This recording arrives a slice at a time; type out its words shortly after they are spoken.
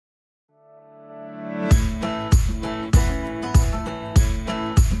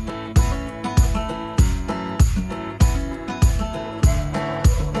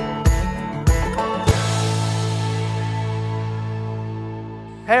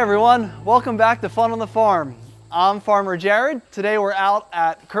everyone, welcome back to Fun on the Farm. I'm Farmer Jared. Today we're out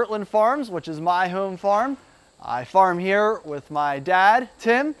at Kirtland Farms, which is my home farm. I farm here with my dad,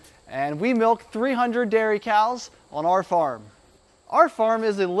 Tim, and we milk 300 dairy cows on our farm. Our farm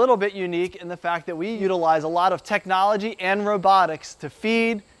is a little bit unique in the fact that we utilize a lot of technology and robotics to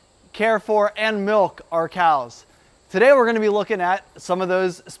feed, care for, and milk our cows. Today we're going to be looking at some of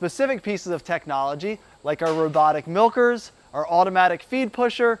those specific pieces of technology, like our robotic milkers, our automatic feed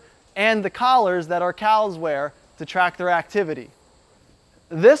pusher, and the collars that our cows wear to track their activity.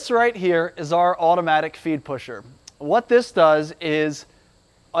 This right here is our automatic feed pusher. What this does is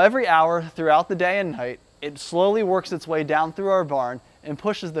every hour throughout the day and night, it slowly works its way down through our barn and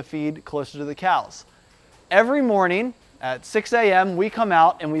pushes the feed closer to the cows. Every morning at 6 a.m. we come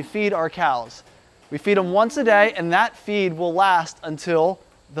out and we feed our cows. We feed them once a day, and that feed will last until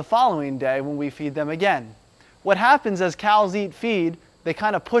the following day when we feed them again. What happens as cows eat feed, they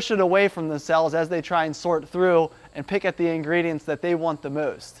kind of push it away from themselves as they try and sort through and pick at the ingredients that they want the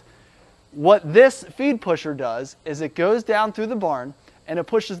most. What this feed pusher does is it goes down through the barn and it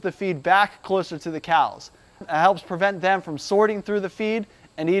pushes the feed back closer to the cows. It helps prevent them from sorting through the feed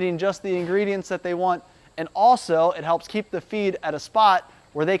and eating just the ingredients that they want, and also it helps keep the feed at a spot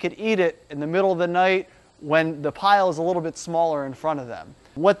where they could eat it in the middle of the night when the pile is a little bit smaller in front of them.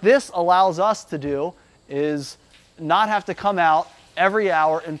 What this allows us to do is not have to come out every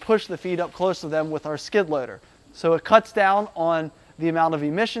hour and push the feed up close to them with our skid loader. So it cuts down on the amount of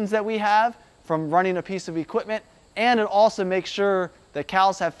emissions that we have from running a piece of equipment, and it also makes sure that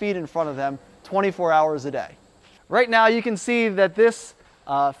cows have feed in front of them 24 hours a day. Right now you can see that this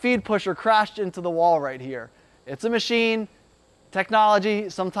feed pusher crashed into the wall right here. It's a machine, technology,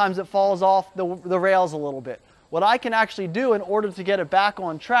 sometimes it falls off the rails a little bit. What I can actually do in order to get it back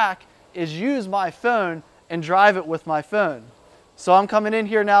on track is use my phone and drive it with my phone. So I'm coming in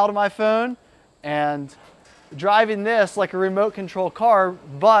here now to my phone and driving this like a remote control car,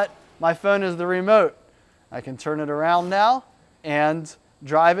 but my phone is the remote. I can turn it around now and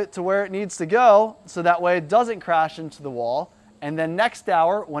drive it to where it needs to go so that way it doesn't crash into the wall. And then next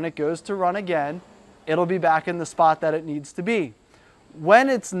hour, when it goes to run again, it'll be back in the spot that it needs to be. When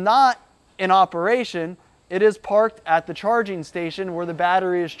it's not in operation, it is parked at the charging station where the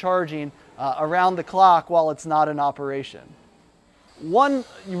battery is charging around the clock while it's not in operation. One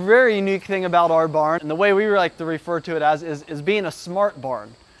very unique thing about our barn, and the way we like to refer to it as, is being a smart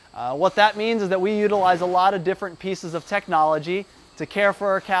barn. What that means is that we utilize a lot of different pieces of technology to care for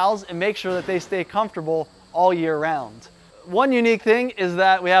our cows and make sure that they stay comfortable all year round. One unique thing is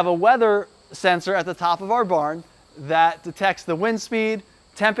that we have a weather sensor at the top of our barn that detects the wind speed,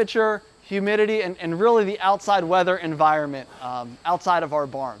 temperature, humidity, and really the outside weather environment outside of our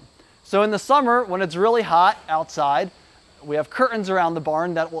barn. So in the summer, when it's really hot outside, we have curtains around the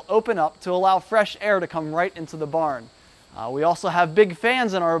barn that will open up to allow fresh air to come right into the barn. We also have big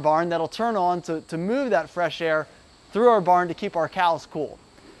fans in our barn that'll turn on to move that fresh air through our barn to keep our cows cool.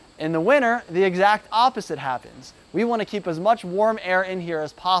 In the winter, the exact opposite happens. We want to keep as much warm air in here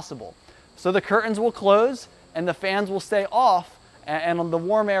as possible. So the curtains will close and the fans will stay off, and the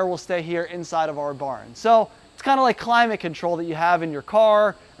warm air will stay here inside of our barn. So it's kind of like climate control that you have in your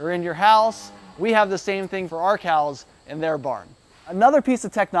car or in your house. We have the same thing for our cows in their barn. Another piece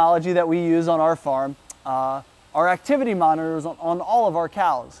of technology that we use on our farm are activity monitors on all of our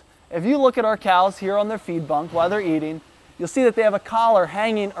cows. If you look at our cows here on their feed bunk while they're eating, you'll see that they have a collar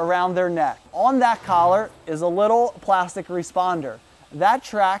hanging around their neck. On that collar is a little plastic responder. That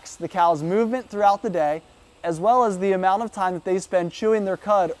tracks the cow's movement throughout the day, as well as the amount of time that they spend chewing their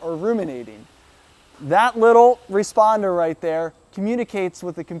cud or ruminating. That little responder right there communicates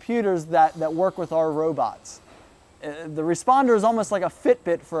with the computers that work with our robots. The responder is almost like a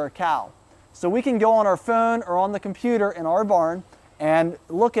FitBit for a cow. So we can go on our phone or on the computer in our barn and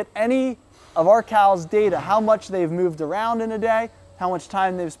look at any of our cows' data, how much they've moved around in a day, how much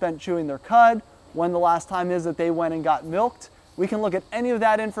time they've spent chewing their cud, when the last time is that they went and got milked. We can look at any of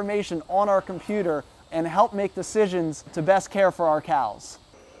that information on our computer and help make decisions to best care for our cows.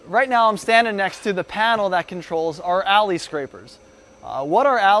 Right now I'm standing next to the panel that controls our alley scrapers. What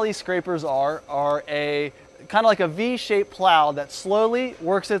our alley scrapers are a kind of like a V-shaped plow that slowly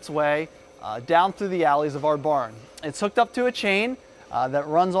works its way down through the alleys of our barn. It's hooked up to a chain that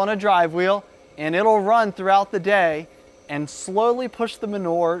runs on a drive wheel, and it'll run throughout the day and slowly push the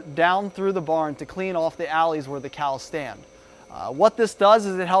manure down through the barn to clean off the alleys where the cows stand. What this does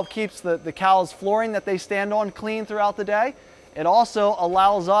is it helps keeps the cows' flooring that they stand on clean throughout the day. It also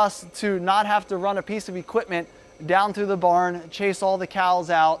allows us to not have to run a piece of equipment down through the barn, chase all the cows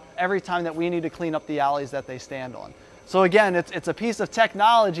out every time that we need to clean up the alleys that they stand on. So again, it's a piece of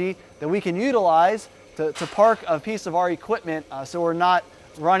technology that we can utilize to park a piece of our equipment so we're not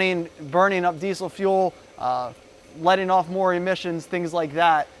burning up diesel fuel, letting off more emissions, things like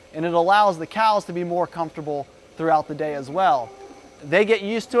that. And it allows the cows to be more comfortable throughout the day as well. They get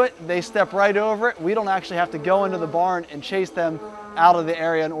used to it, they step right over it. We don't actually have to go into the barn and chase them out of the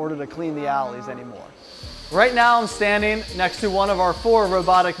area in order to clean the alleys anymore. Right now I'm standing next to one of our 4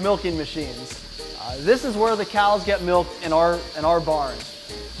 robotic milking machines. This is where the cows get milked in our barn.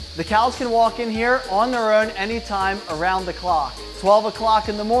 The cows can walk in here on their own anytime around the clock. 12 o'clock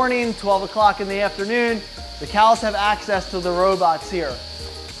in the morning, 12 o'clock in the afternoon, the cows have access to the robots here.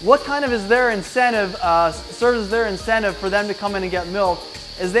 What kind of is their incentive, serves as their incentive for them to come in and get milked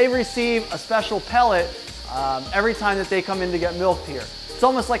is they receive a special pellet every time that they come in to get milked here. It's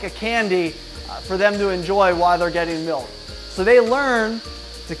almost like a candy for them to enjoy while they're getting milked. So they learn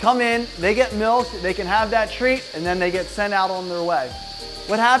to come in, they get milked, they can have that treat, and then they get sent out on their way.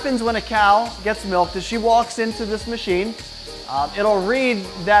 What happens when a cow gets milked is she walks into this machine. It'll read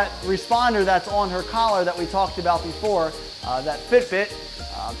that responder that's on her collar that we talked about before, that FitBit.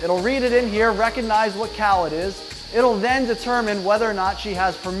 It'll read it in here, recognize what cow it is. It'll then determine whether or not she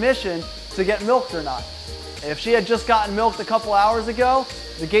has permission to get milked or not. If she had just gotten milked a couple hours ago,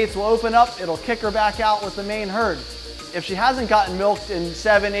 the gates will open up, it'll kick her back out with the main herd. If she hasn't gotten milked in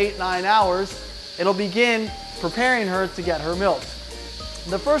 7, 8, 9 hours, it'll begin preparing her to get her milked.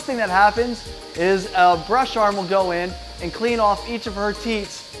 The first thing that happens is a brush arm will go in and clean off each of her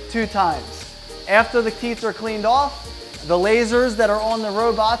teats 2 times. After the teats are cleaned off, the lasers that are on the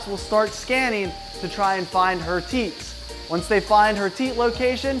robots will start scanning to try and find her teats. Once they find her teat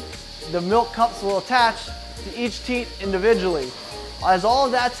location, the milk cups will attach to each teat individually. As all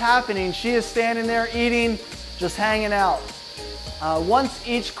of that's happening, she is standing there eating, just hanging out. Once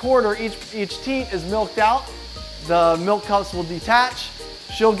each quarter, each teat is milked out, the milk cups will detach.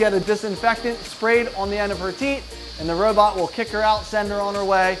 She'll get a disinfectant sprayed on the end of her teat, and the robot will kick her out, send her on her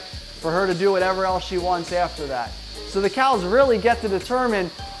way for her to do whatever else she wants after that. So the cows really get to determine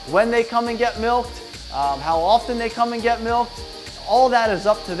when they come and get milked, how often they come and get milked. All that is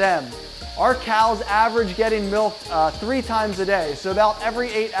up to them. Our cows average getting milked 3 times a day, so about every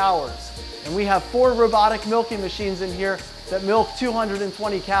 8 hours. And we have 4 robotic milking machines in here that milk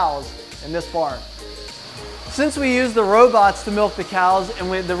 220 cows in this barn. Since we use the robots to milk the cows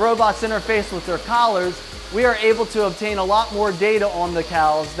and the robots interface with their collars, we are able to obtain a lot more data on the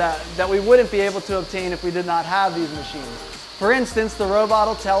cows that we wouldn't be able to obtain if we did not have these machines. For instance, the robot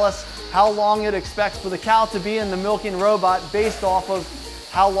will tell us how long it expects for the cow to be in the milking robot based off of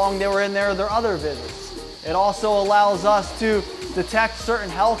how long they were in their other visits. It also allows us to detect certain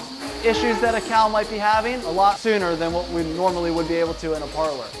health issues that a cow might be having a lot sooner than what we normally would be able to in a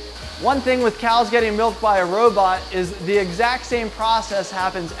parlor. One thing with cows getting milked by a robot is the exact same process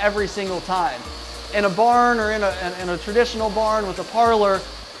happens every single time. In a barn or in a traditional barn with a parlor,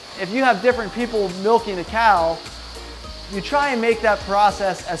 if you have different people milking a cow, you try and make that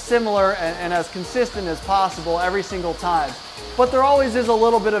process as similar and as consistent as possible every single time. But there always is a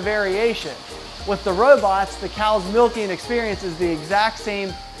little bit of variation. With the robots, the cow's milking experience is the exact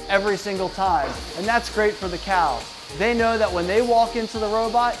same every single time, and that's great for the cow. They know that when they walk into the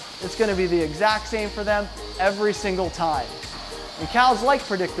robot, it's going to be the exact same for them every single time. And cows like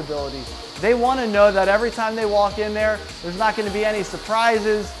predictability. They want to know that every time they walk in there, there's not going to be any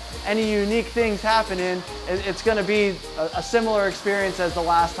surprises, any unique things happening. It's going to be a similar experience as the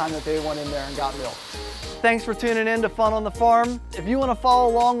last time that they went in there and got milk. Thanks for tuning in to Fun on the Farm. If you want to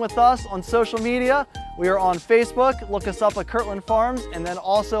follow along with us on social media, we are on Facebook. Look us up at Kirtland Farms, and then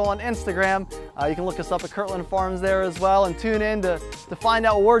also on Instagram. You can look us up at Kirtland Farms there as well, and tune in to find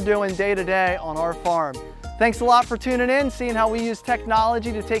out what we're doing day to day on our farm. Thanks a lot for tuning in, seeing how we use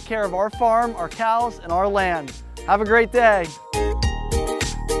technology to take care of our farm, our cows, and our land. Have a great day.